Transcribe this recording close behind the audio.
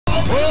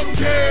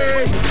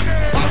Okay,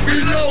 I'm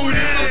reloaded.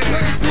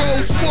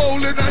 Bankroll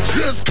swollen, I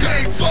just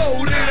can't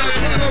fold it.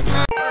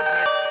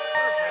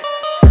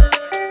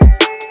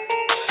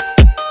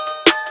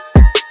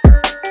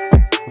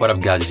 What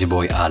up guys, it's your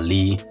boy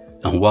Ali,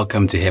 and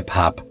welcome to Hip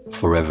Hop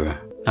Forever.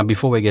 Now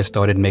before we get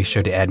started, make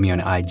sure to add me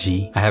on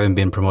IG. I haven't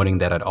been promoting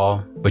that at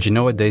all, but you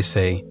know what they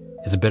say,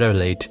 it's better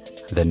late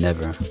than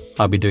never.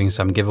 I'll be doing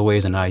some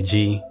giveaways on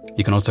IG.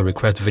 You can also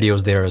request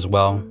videos there as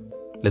well.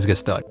 Let's get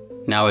started.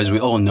 Now, as we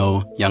all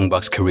know, Young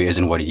Buck's career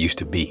isn't what it used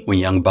to be. When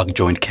Young Buck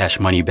joined Cash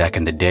Money back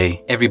in the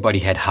day, everybody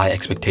had high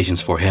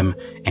expectations for him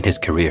and his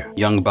career.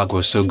 Young Buck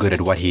was so good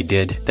at what he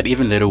did that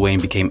even Lil Wayne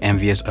became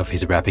envious of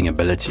his rapping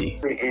ability.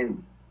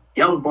 And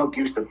Young Buck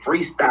used to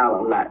freestyle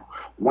a lot.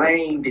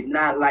 Wayne did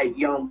not like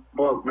Young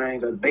Buck, man,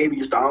 because Baby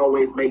used to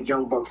always make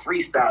Young Buck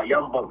freestyle.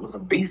 Young Buck was a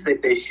beast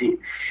at that shit.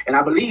 And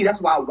I believe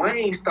that's why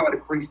Wayne started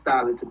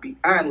freestyling, to be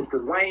honest,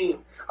 because Wayne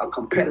a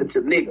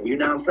competitive nigga, you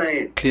know what I'm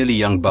saying? Clearly,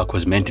 Young Buck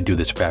was meant to do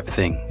this rap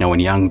thing. Now, when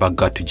Young Buck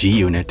got to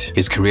G-Unit,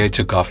 his career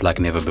took off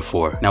like never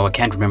before. Now, I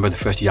can't remember the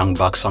first Young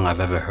Buck song I've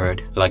ever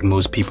heard. Like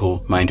most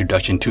people, my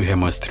introduction to him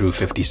was through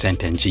 50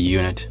 Cent and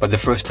G-Unit. But the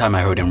first time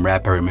I heard him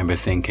rap, I remember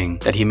thinking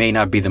that he may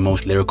not be the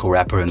most lyrical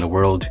rapper in the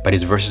world, but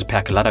his verses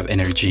pack a lot of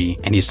energy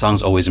and his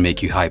songs always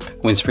make you hype.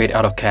 When Straight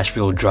Out of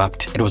Cashville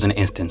dropped, it was an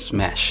instant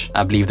smash.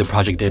 I believe the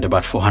project did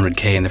about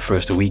 400K in the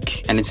first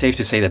week, and it's safe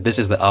to say that this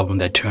is the album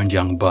that turned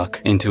Young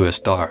Buck into a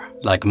star.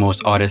 Like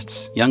most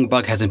artists, Young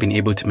Buck hasn't been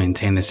able to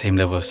maintain the same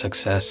level of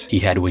success he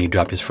had when he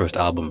dropped his first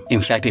album. In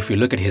fact, if you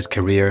look at his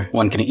career,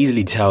 one can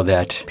easily tell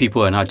that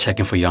people are not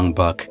checking for Young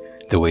Buck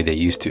the way they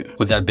used to.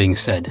 With that being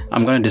said,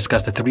 I'm going to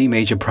discuss the 3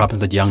 major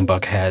problems that Young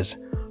Buck has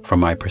from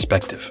my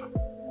perspective.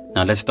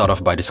 Now let's start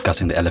off by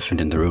discussing the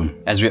elephant in the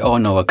room. As we all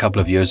know, a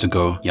couple of years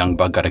ago, Young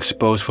Buck got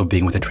exposed for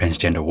being with a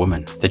transgender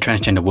woman. The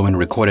transgender woman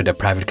recorded a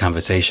private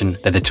conversation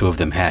that the two of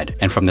them had,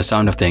 and from the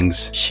sound of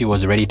things, she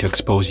was ready to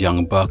expose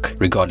Young Buck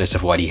regardless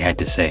of what he had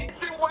to say.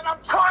 What I'm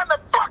trying to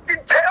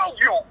fucking tell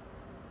you,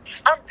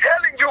 I'm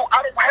telling you,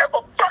 I don't have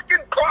a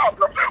fucking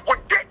problem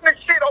with getting this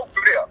shit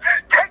over there.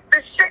 Take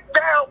this shit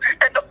down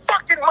and the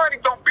fucking money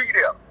don't be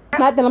there.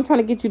 Not that I'm trying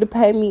to get you to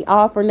pay me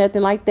off or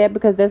nothing like that,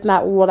 because that's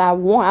not what I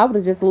want. I would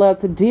have just loved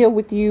to deal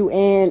with you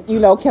and, you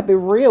know, kept it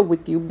real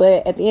with you.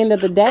 But at the end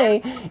of the day,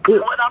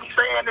 what I'm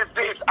saying is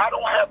this: I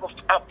don't have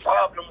a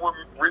problem with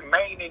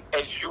remaining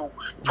as you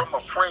from a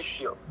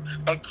friendship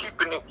and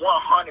keeping it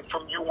 100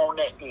 from you on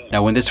that end.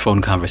 Now, when this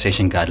phone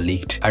conversation got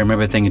leaked, I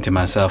remember thinking to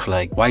myself,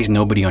 like, why is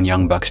nobody on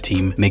Young Buck's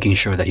team making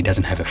sure that he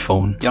doesn't have a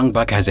phone? Young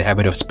Buck has a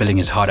habit of spilling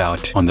his heart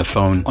out on the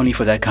phone, only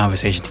for that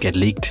conversation to get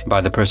leaked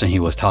by the person he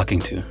was talking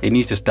to. It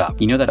needs to stop.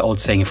 You know that old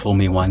saying, fool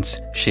me once,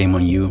 shame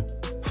on you.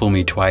 Fool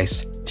me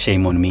twice,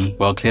 shame on me.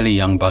 Well, clearly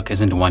Young Buck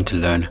isn't one to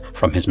learn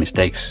from his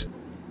mistakes.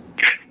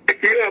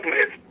 Yeah,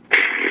 man.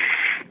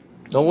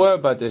 Don't worry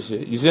about that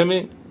shit. You see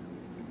me?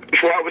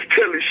 Before I was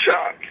telling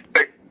shots.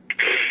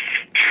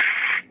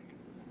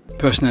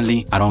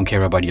 Personally, I don't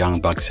care about Young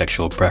Buck's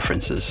sexual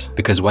preferences,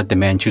 because what the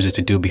man chooses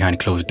to do behind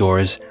closed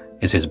doors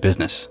is his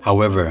business.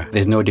 However,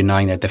 there's no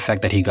denying that the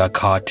fact that he got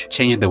caught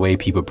changed the way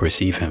people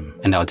perceive him,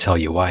 and I'll tell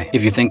you why.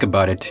 If you think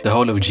about it, the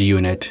whole of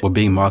G-Unit were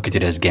being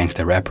marketed as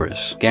gangster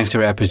rappers. Gangster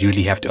rappers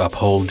usually have to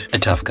uphold a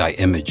tough guy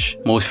image.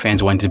 Most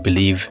fans want to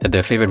believe that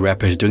their favorite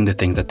rapper is doing the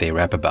things that they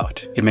rap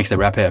about. It makes the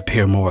rapper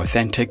appear more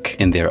authentic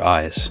in their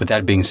eyes. With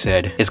that being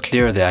said, it's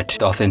clear that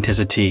the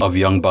authenticity of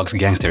Young Buck's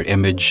gangster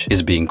image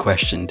is being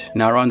questioned.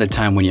 Now, around the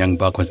time when Young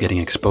Buck was getting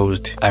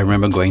exposed, I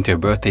remember going to a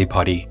birthday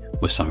party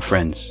with some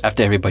friends.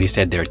 After everybody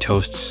said their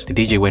toasts, the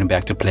DJ went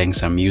back to playing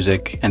some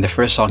music, and the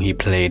first song he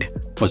played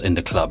was In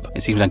the Club.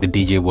 It seems like the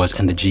DJ was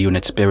in the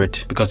G-Unit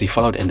spirit, because he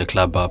followed In the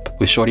Club up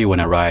with Shorty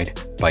Wanna Ride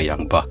by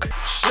Young Buck.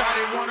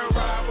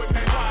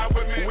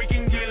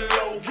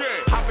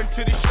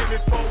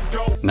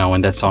 Now,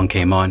 when that song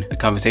came on, the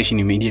conversation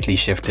immediately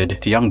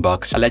shifted to Young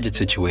Buck's alleged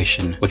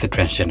situation with a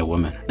transgender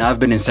woman. Now, I've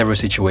been in several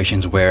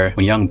situations where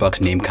when Young Buck's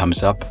name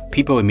comes up,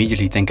 people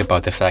immediately think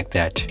about the fact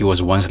that he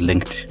was once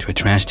linked to a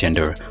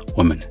transgender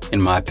woman.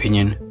 In my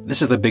opinion,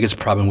 this is the biggest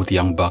problem with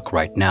Young Buck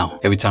right now.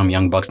 Every time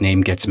Young Buck's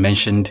name gets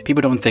mentioned,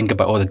 people don't think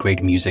about all the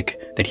great music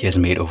that he has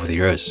made over the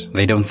years.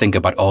 They don't think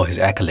about all his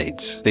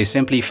accolades. They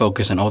simply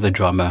focus on all the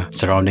drama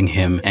surrounding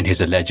him and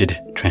his alleged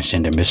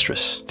transgender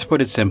mistress. To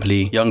put it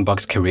simply, Young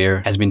Buck's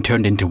career has been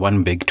turned into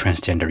one big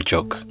transgender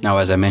joke. Now,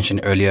 as I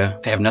mentioned earlier,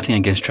 I have nothing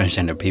against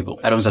transgender people.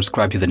 I don't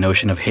subscribe to the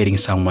notion of hating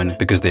someone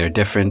because they are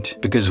different,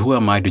 because who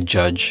am I to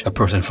judge a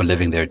person for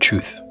living their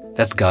truth?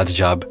 That's God's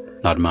job,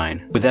 not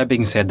mine. With that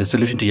being said, the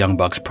solution to Young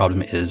Buck's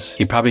problem is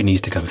he probably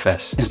needs to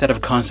confess. Instead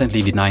of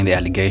constantly denying the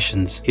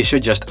allegations, he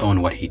should just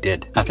own what he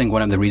did. I think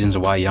one of the reasons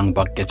why Young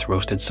Buck gets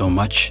roasted so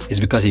much is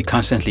because he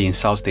constantly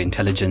insults the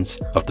intelligence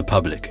of the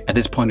public. At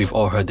this point, we've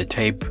all heard the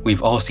tape,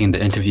 we've all seen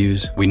the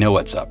interviews, we know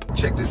what's up.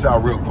 Check this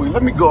out real quick.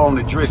 Let me go on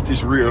and address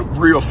this real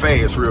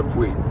fast real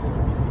quick.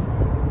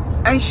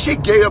 Ain't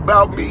shit gay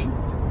about me.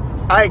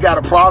 I ain't got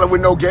a problem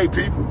with no gay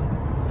people.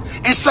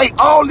 and say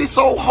all this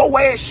old hoe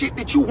ass shit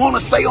that you want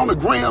to say on the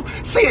gram.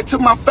 Say it to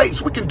my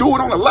face. We can do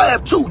it on the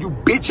live too, you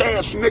bitch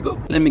ass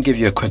nigga. Let me give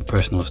you a quick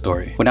personal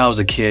story. When I was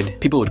a kid,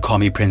 people would call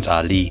me Prince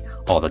Ali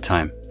all the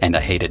time. And I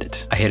hated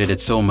it. I hated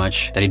it so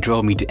much that it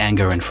drove me to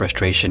anger and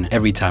frustration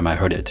every time I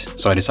heard it.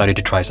 So I decided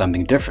to try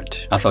something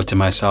different. I thought to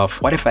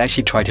myself, what if I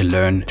actually try to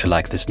learn to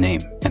like this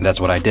name? And that's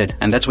what I did.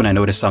 And that's when I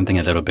noticed something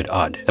a little bit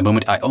odd. The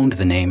moment I owned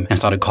the name and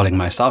started calling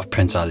myself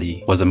Prince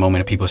Ali was the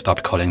moment people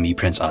stopped calling me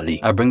Prince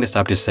Ali. I bring this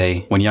up to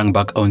say, when Young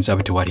Buck owns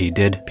up to what he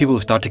did, people will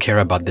start to care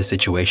about this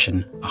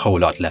situation a whole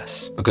lot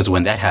less. Because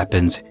when that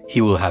happens, he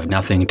will have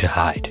nothing to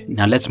hide.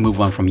 Now let's move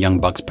on from Young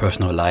Buck's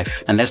personal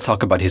life and let's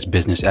talk about his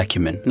business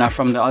acumen. Now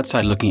from the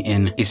outside looking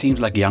in, it seems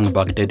like Young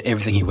Buck did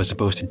everything he was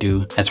supposed to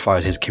do as far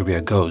as his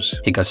career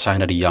goes. He got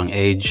signed at a young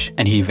age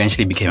and he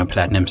eventually became a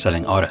platinum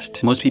selling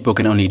artist. Most people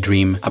can only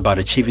dream about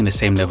achieving the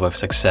same level of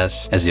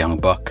success as Young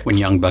Buck. When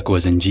Young Buck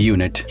was in G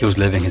Unit, he was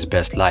living his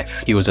best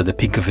life. He was at the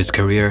peak of his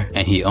career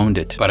and he owned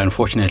it. But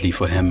unfortunately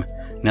for him,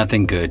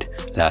 nothing good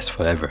lasts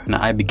forever. Now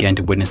I began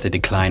to witness the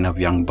decline of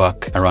Young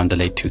Buck around the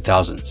late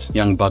 2000s.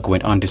 Young Buck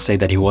went on to say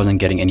that he wasn't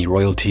getting any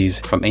royalties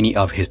from any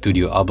of his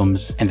studio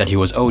albums and that he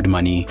was owed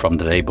money from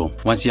the label.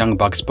 Once Young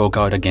Buck spoke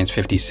out against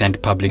 50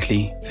 Cent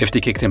publicly,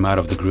 50 kicked him out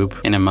of the group,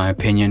 and in my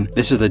opinion,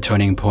 this is the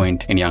turning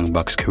point in Young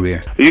Buck's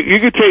career. You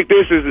could take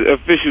this as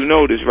official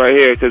notice right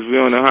here because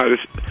we're on the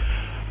hottest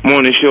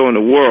morning show in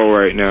the world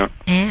right now.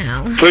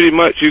 Ow. Pretty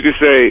much you could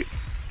say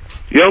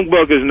Young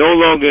Buck is no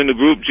longer in the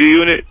group G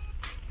Unit,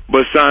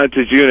 but signed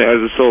to G Unit as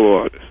a solo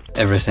artist.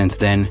 Ever since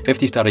then,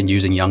 50 started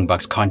using Young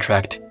Buck's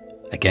contract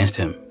against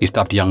him. He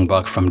stopped Young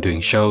Buck from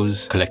doing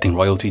shows, collecting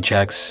royalty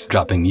checks,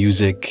 dropping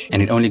music,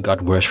 and it only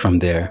got worse from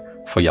there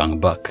for Young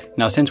Buck.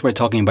 Now since we're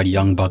talking about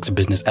Young Buck's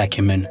business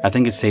acumen, I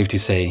think it's safe to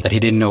say that he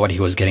didn't know what he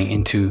was getting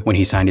into when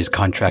he signed his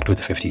contract with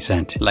 50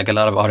 Cent. Like a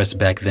lot of artists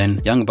back then,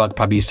 Young Buck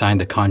probably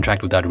signed the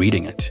contract without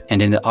reading it.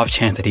 And in the off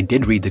chance that he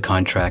did read the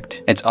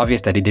contract, it's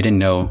obvious that he didn't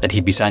know that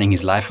he'd be signing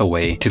his life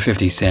away to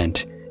 50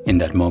 Cent in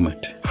that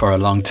moment. For a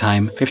long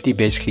time, 50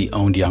 basically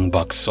owned Young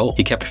Buck's soul.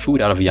 He kept food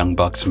out of Young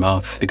Buck's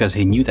mouth because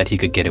he knew that he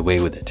could get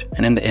away with it.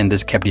 And in the end,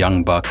 this kept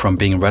Young Buck from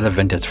being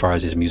relevant as far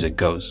as his music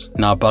goes.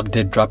 Now, Buck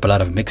did drop a lot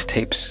of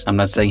mixtapes. I'm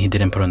not saying he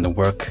didn't put in the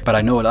work, but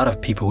I know a lot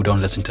of people who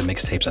don't listen to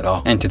mixtapes at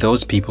all. And to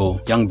those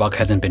people, Young Buck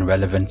hasn't been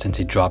relevant since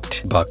he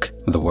dropped Buck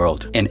the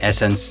World. In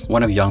essence,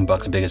 one of Young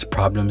Buck's biggest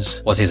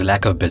problems was his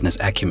lack of business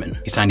acumen.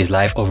 He signed his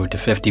life over to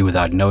 50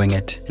 without knowing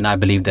it, and I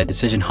believe that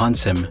decision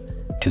haunts him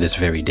to this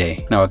very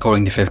day. Now,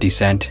 according to 50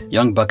 Cent,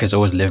 Young Buck has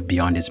always lived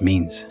beyond his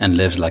means and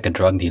lives like a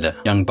drug dealer.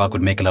 Young Buck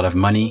would make a lot of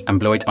money and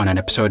blow it on an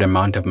absurd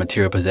amount of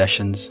material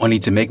possessions, only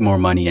to make more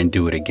money and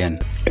do it again.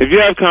 If you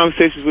have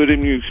conversations with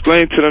him, you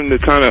explain to them to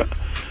kind of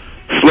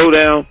slow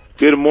down,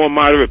 get a more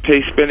moderate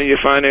pace spending your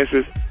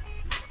finances,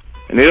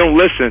 and they don't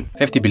listen.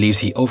 50 believes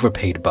he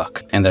overpaid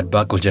Buck and that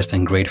Buck was just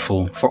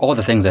ungrateful for all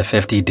the things that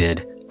 50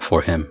 did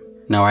for him.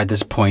 Now at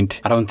this point,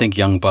 I don't think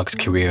Young Buck's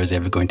career is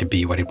ever going to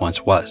be what it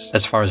once was,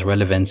 as far as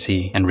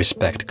relevancy and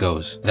respect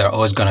goes. There are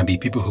always gonna be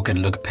people who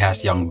can look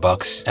past Young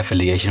Buck's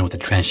affiliation with a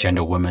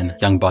transgender woman.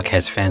 Young Buck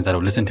has fans that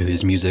will listen to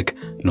his music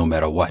no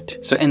matter what.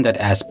 So in that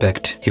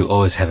aspect, he'll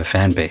always have a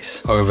fan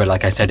base. However,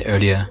 like I said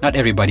earlier, not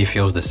everybody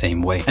feels the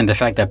same way. And the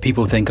fact that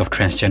people think of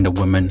transgender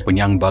women when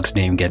Young Buck's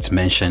name gets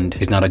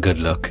mentioned is not a good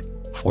look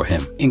for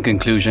him. In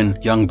conclusion,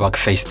 Young Buck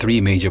faced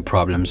 3 major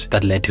problems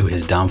that led to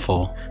his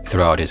downfall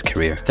throughout his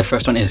career. The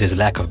first one is his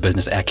lack of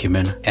business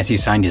acumen, as he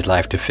signed his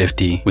life to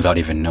 50 without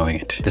even knowing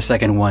it. The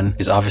second one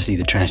is obviously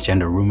the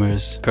transgender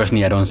rumors.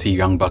 Personally, I don't see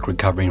Young Buck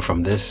recovering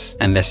from this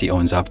unless he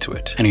owns up to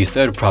it. And his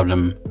third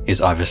problem is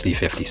obviously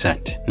 50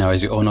 Cent. Now,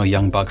 as you all know,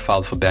 Young Buck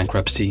filed for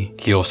bankruptcy.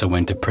 He also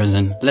went to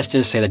prison. Let's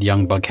just say that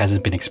Young Buck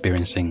hasn't been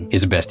experiencing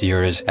his best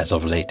years as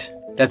of late.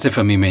 That's it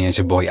for me, man. It's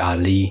your boy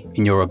Ali.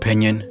 In your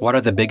opinion, what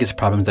are the biggest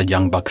problems that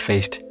Young Buck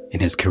faced in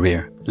his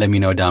career? Let me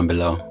know down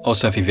below.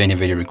 Also, if you have any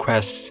video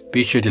requests,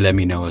 be sure to let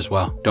me know as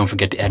well. Don't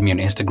forget to add me on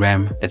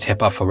Instagram. That's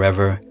Hip Hop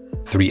Forever,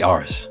 3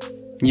 R's.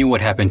 New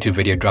What Happened to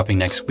video dropping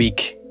next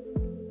week.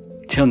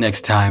 Till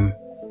next time,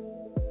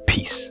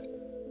 peace.